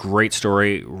 really great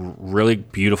story, really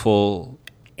beautiful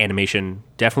animation.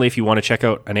 Definitely, if you want to check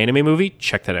out an anime movie,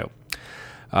 check that out.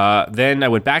 Then I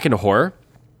went back into horror,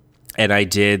 and I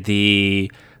did the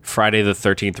Friday the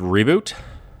 13th reboot.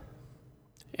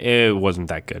 It wasn't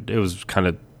that good. It was kind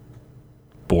of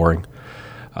boring.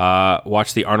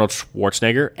 Watched the Arnold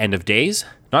Schwarzenegger End of Days.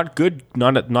 Not good,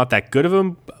 not that good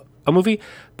of a movie,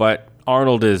 but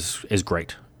Arnold is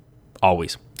great,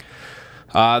 always.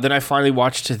 Then I finally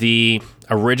watched the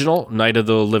original Night of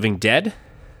the Living Dead.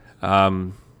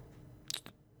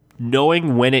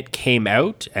 Knowing when it came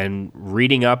out and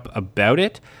reading up about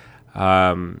it,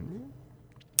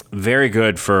 very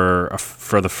good for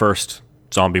the first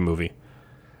zombie movie.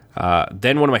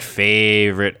 Then one of my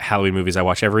favorite Halloween movies I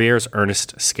watch every year is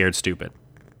Ernest Scared Stupid.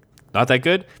 Not that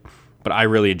good, but I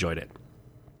really enjoyed it.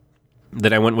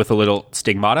 Then I went with a little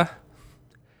Stigmata.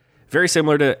 Very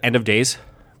similar to End of Days.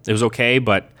 It was okay,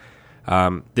 but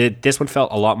this one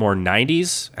felt a lot more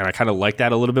 90s, and I kind of like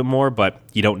that a little bit more, but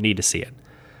you don't need to see it.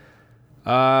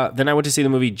 Then I went to see the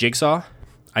movie Jigsaw.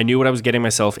 I knew what I was getting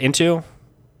myself into,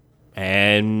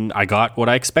 and I got what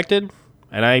I expected,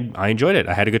 and I enjoyed it.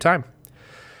 I had a good time.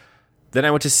 Then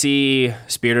I went to see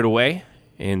Spirited Away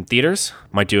in theaters.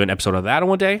 Might do an episode of that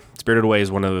one day. Spirited Away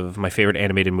is one of my favorite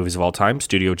animated movies of all time,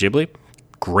 Studio Ghibli.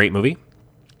 Great movie.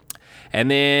 And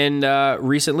then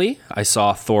recently, I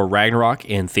saw Thor Ragnarok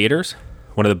in theaters.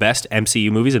 One of the best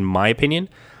MCU movies, in my opinion.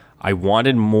 I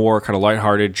wanted more kind of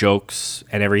lighthearted jokes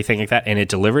and everything like that, and it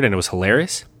delivered, and it was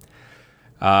hilarious.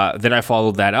 Then I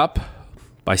followed that up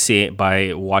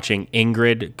by watching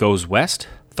Ingrid Goes West.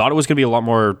 Thought it was going to be a lot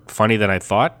more funny than I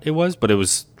thought it was, but it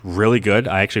was really good.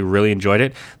 I actually really enjoyed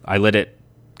it. I let it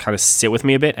kind of sit with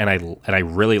me a bit, and I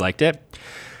really liked it.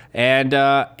 And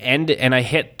I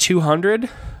hit 200.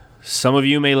 Some of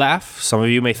you may laugh. Some of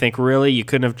you may think, really, you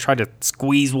couldn't have tried to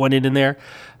squeeze one in there.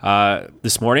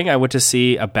 This morning, I went to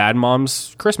see A Bad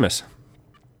Mom's Christmas.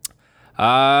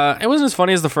 It wasn't as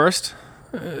funny as the first.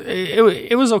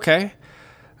 It was okay.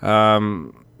 I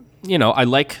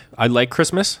like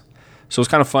Christmas, so it was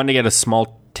kind of fun to get a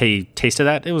small taste of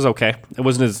that. It was okay. It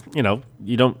wasn't as,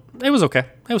 it was okay.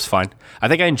 It was fine. I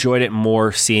think I enjoyed it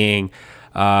more seeing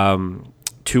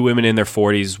two women in their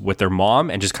 40s with their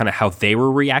mom and just kind of how they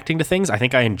were reacting to things. I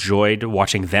think I enjoyed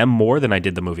watching them more than I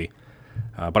did the movie.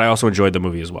 But I also enjoyed the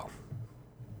movie as well.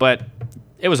 But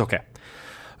it was okay.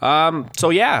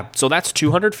 So that's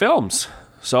 200 films.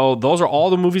 So those are all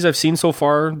the movies I've seen so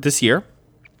far this year.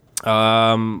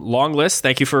 Long list.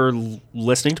 Thank you for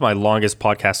listening to my longest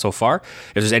podcast so far.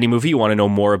 If there's any movie you want to know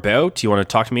more about, you want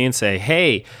to talk to me and say,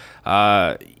 hey,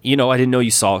 I didn't know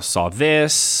you saw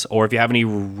this, or if you have any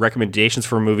recommendations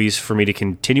for movies for me to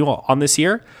continue on this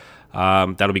year,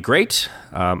 that'll be great.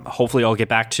 Hopefully I'll get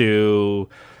back to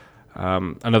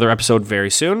another episode very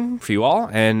soon for you all,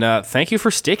 and thank you for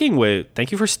sticking with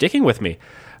me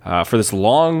for this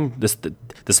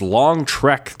long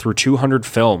trek through 200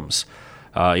 films.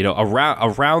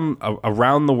 Around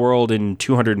the world in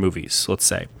 200 movies, let's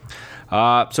say.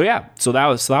 So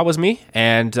that was me,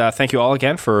 and thank you all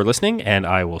again for listening, and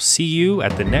I will see you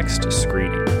at the next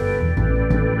screening.